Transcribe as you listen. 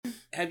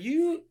have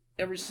you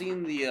ever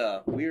seen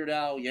the Weird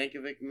Al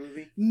Yankovic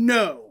movie?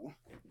 No.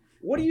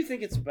 What do you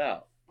think it's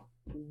about?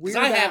 Because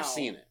I have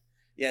seen it.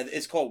 Yeah,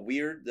 it's called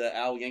Wierd, the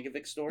Al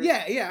Yankovic story.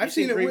 Yeah, I've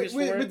seen it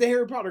with the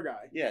Harry Potter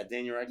guy. Yeah,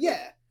 Daniel Radcliffe.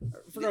 Yeah,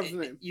 I forgot his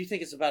name. You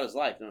think it's about his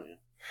life, don't you?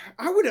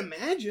 I would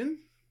imagine.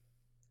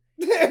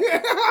 Dude,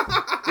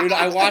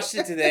 I watched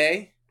it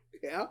today.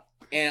 Yeah.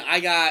 And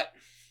I got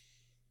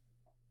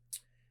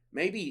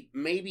maybe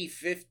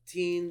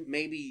 15,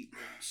 maybe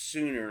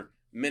sooner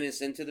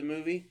minutes into the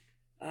movie.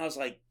 And I was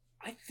like,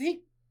 I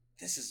think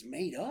this is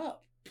made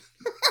up.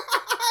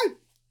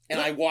 And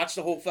I watched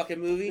the whole fucking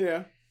movie.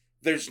 Yeah.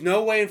 There's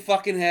no way in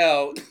fucking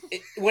hell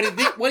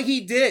what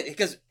he did,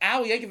 because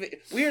Al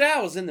Yankovic, Weird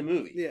Al was in the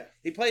movie. Yeah.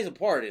 He plays a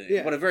part in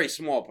it, but a very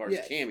small part.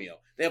 It's a cameo.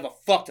 They have a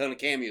fuck ton of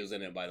cameos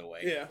in it, by the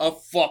way. Yeah. A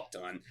fuck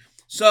ton.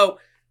 So,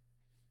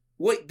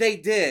 what they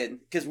did,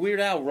 because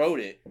Weird Al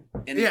wrote it,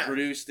 and he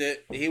produced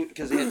it,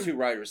 because he had two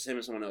writers, him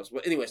and someone else.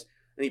 But anyways,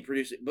 and he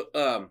produced it.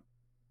 But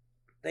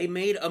they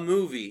made a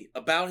movie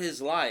about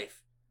his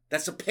life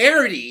that's a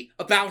parody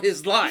about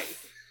his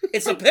life.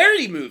 It's a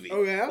parody movie.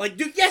 Oh, yeah? Like,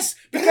 dude, yes.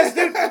 Because,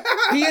 dude,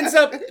 he ends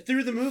up,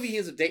 through the movie, he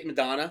ends up dating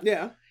Madonna.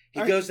 Yeah.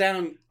 He goes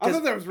down. I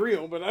thought that was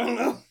real, but I don't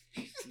know.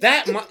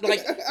 That,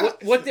 like,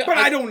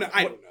 I don't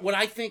know. What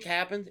I think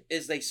happened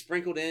is they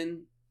sprinkled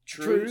in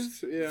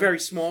truths, very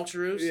small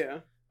truths,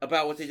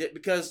 about what they did.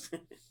 Because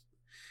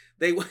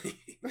they,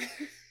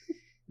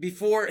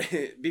 before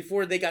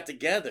they got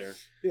together,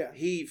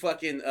 he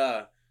fucking,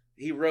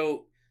 he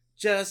wrote,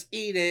 just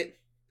eat it,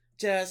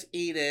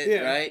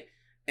 right?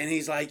 And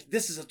he's like,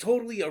 this is a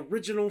totally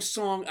original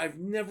song. I've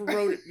never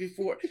wrote it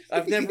before.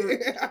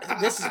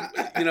 This is,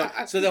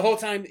 so the whole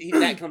time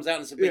that comes out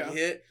and it's a big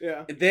hit.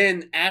 Yeah. And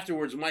then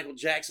afterwards, Michael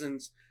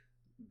Jackson's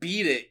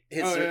Beat It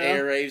hits their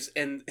airwaves,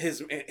 and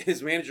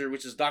his manager,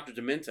 which is Dr.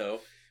 Demento,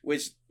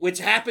 which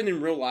happened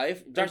in real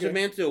life. Dr.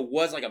 Demento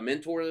was like a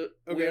mentor to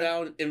Weird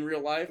Al in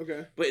real life.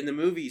 Okay. But in the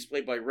movie, he's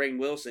played by Rainn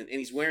Wilson, and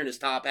he's wearing his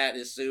top hat and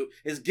his suit,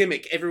 his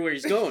gimmick everywhere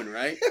he's going,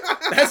 right?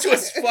 That's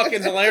what's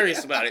fucking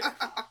hilarious about it.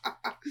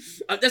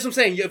 That's what I'm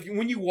saying.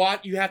 When you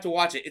watch, you have to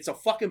watch it. It's a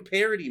fucking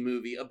parody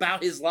movie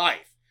about his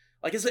life.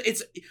 Like,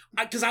 it's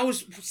because I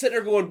was sitting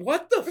there going,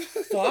 what the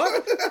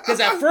fuck? Because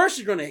at first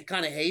you're going to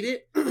kind of hate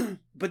it,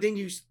 but then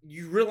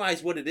you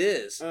realize what it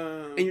is,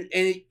 and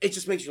it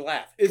just makes you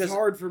laugh. It's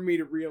hard for me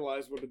to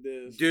realize what it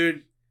is.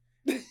 Dude.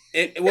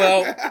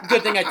 Well,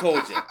 good thing I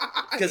told you.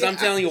 Because I'm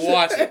telling you,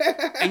 watch it.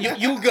 And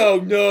you'll go,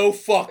 no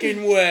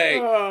fucking way.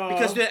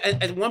 Because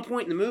at one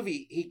point in the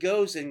movie, he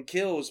goes and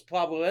kills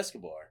Pablo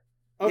Escobar.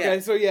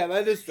 Okay, so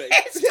that is fake.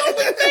 It's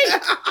totally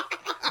fake.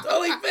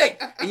 Totally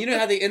fake. And you know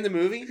how they end the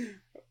movie?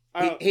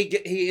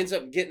 He ends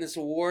up getting this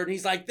award, and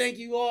he's like, thank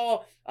you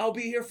all, I'll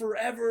be here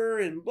forever,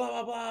 and blah,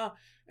 blah, blah.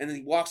 And then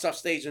he walks off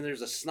stage, and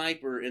there's a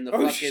sniper in the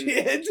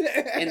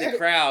in the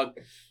crowd.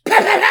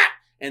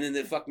 And then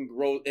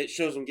it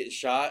shows him getting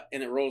shot,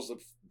 and it rolls to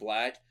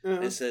black,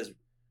 and it says,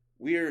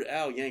 Weird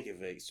Al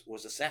Yankovic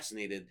was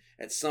assassinated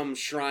at some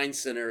shrine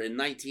center in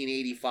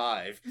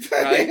 1985,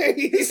 right?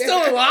 He's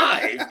still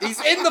alive.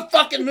 He's in the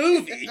fucking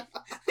movie.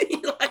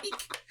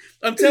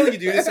 I'm telling you,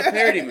 dude, it's a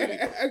parody movie.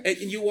 And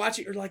you watch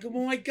it, you're like, oh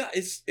my God,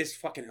 it's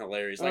fucking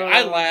hilarious. Like,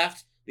 I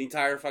laughed the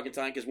entire fucking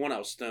time, because one, I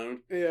was stoned.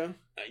 Yeah.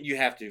 You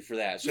have to for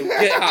that. So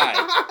get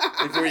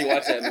high before you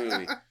watch that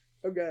movie.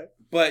 Okay.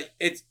 But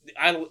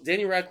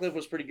Daniel Radcliffe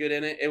was pretty good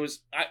in it.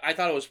 I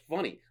thought it was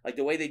funny, like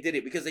the way they did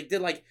it, because they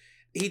did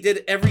he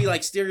did every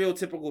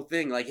stereotypical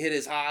thing, like hit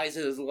his highs,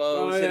 hit his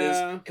lows, hit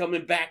his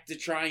coming back to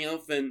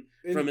triumph and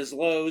from his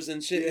lows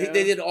and shit. Yeah.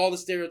 They did all the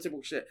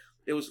stereotypical shit.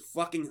 It was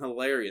fucking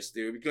hilarious,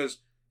 dude, because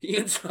he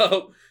ends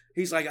up,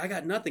 he's like, I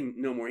got nothing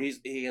no more.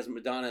 He has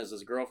Madonna as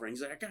his girlfriend.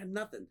 He's like, I got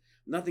nothing.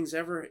 Nothing's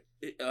ever,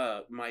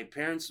 my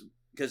parents,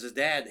 because his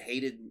dad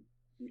hated,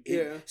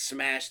 he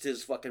smashed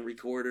his fucking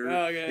recorder,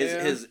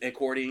 his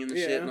accordion and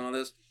shit and all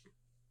this.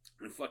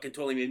 And fucking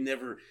told him he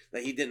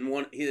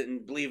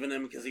didn't believe in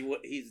him because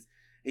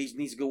he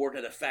needs to go work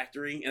at a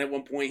factory. And at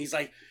one point he's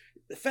like,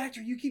 the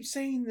factory, you keep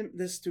saying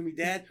this to me,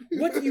 Dad.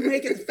 What do you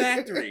make at the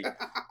factory?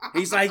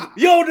 He's like,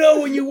 you'll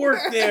know when you work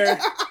there.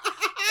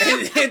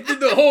 And through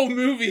the whole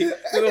movie,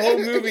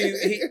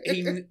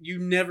 you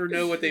never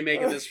know what they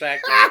make at this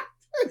factory.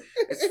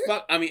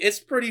 It's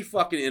pretty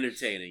fucking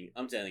entertaining.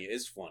 I'm telling you,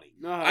 it's funny.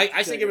 No,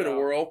 I say give it a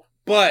whirl,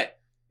 but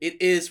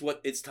it is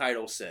what its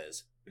title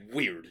says.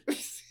 Weird.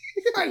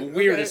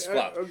 Weird as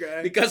fuck.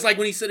 Okay. Because when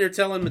he's sitting there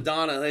telling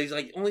Madonna, he's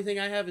like, only thing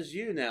I have is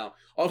you now.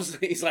 All of a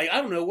sudden, he's like,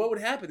 I don't know what would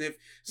happen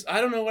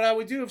I don't know what I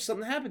would do if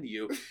something happened to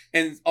you.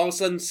 And all of a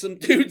sudden, some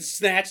dudes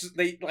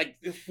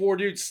four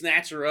dudes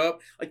snatch her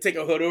up, take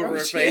a hood over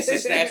her face and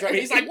snatch her up.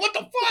 He's like, what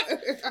the fuck?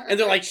 And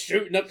they're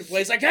shooting up the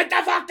place, get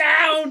the fuck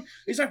down.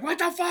 He's like, what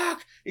the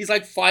fuck? He's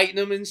fighting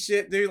them and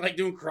shit, dude,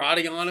 doing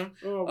karate on him.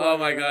 Oh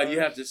my God, you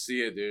have to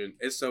see it, dude.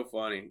 It's so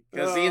funny.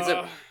 Because he ends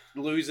up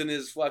losing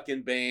his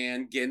fucking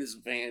band, getting his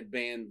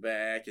band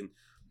back, and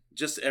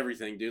just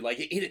everything, dude.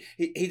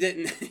 He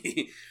didn't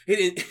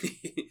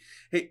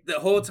the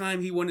whole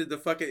time he wanted to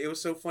fucking, it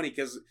was so funny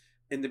because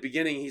in the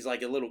beginning he's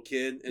like a little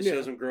kid and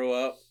shows him grow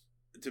up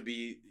to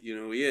be,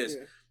 who he is.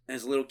 Yeah. And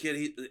as a little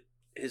kid,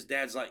 his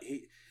dad's like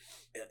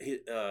he's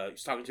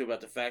talking to him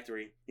about the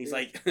factory. He's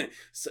like,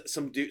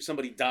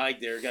 somebody died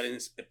there,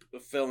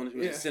 fell into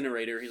an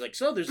incinerator. He's like,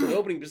 so there's an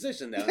opening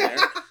position down there.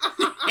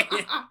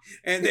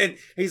 And then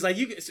he's like,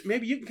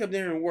 maybe you can come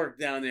there and work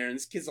down there. And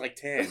this kid's like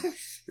 10.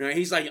 Right?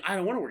 He's like, I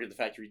don't want to work at the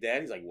factory,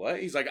 Dad. He's like, what?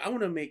 He's like, I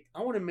want to make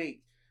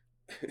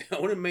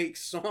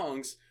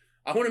songs.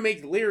 I want to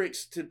make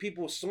lyrics to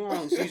people's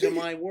songs using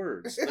my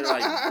words. They're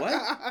like,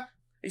 what?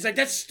 He's like,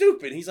 that's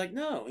stupid. He's like,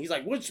 no. He's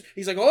like, what's?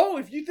 He's like, oh,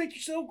 if you think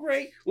you're so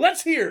great,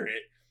 let's hear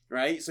it.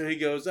 Right? So he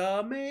goes,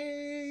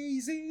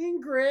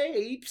 amazing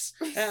grapes,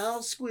 how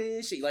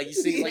squishy. Like, you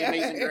sing like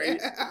Amazing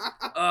Grapes.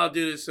 Oh,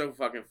 dude, it's so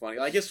fucking funny.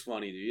 Like, it's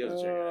funny, dude. You have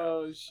to check it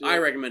out. Shit. I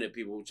recommend it,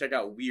 people. Check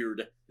out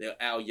Wierd,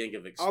 the Al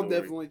Yancovic story. I'll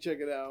definitely check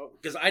it out.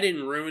 Because I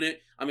didn't ruin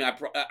it. I mean,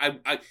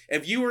 I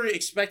if you were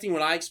expecting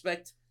what I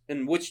expect,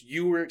 and which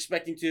you were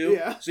expecting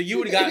to, so you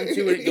would have gotten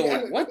to it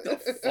going, what the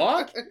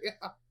fuck?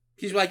 Yeah.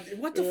 He's like,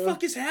 what the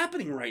fuck is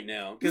happening right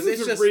now? Because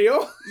it's just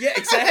real. Yeah,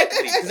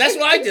 exactly. Because that's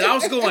what I did.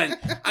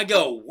 I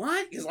go,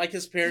 what? Because like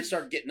his parents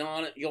start getting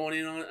on it, going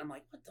in on it. I'm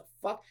like, what the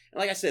fuck?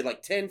 And like I said,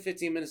 like 10,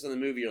 15 minutes of the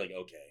movie, you're like,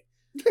 okay.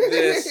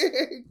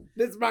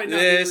 This might not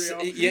be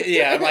real.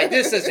 Yeah, I'm like,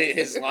 this isn't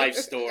his life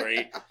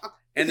story.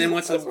 And then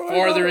once the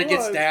farther it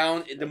gets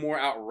down, the more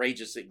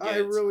outrageous it gets. I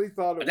really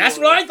thought it was. That's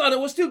what I thought it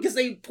was too, because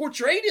they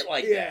portrayed it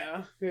like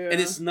that. Yeah.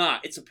 And it's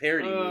not. It's a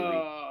parody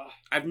movie.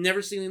 I've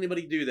never seen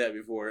anybody do that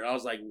before. I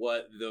was like,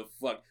 what the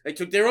fuck? They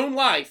took their own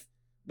life,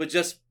 but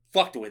just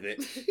fucked with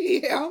it.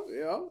 Yeah.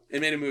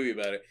 And made a movie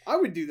about it. I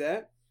would do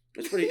that.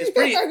 It's pretty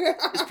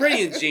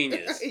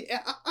ingenious.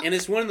 Yeah. And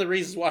it's one of the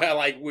reasons why I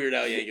like Weird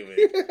Al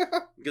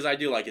Yankovic. Because I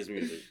do like his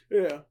music.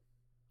 Yeah.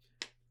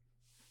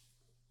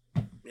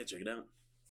 Yeah, check it out.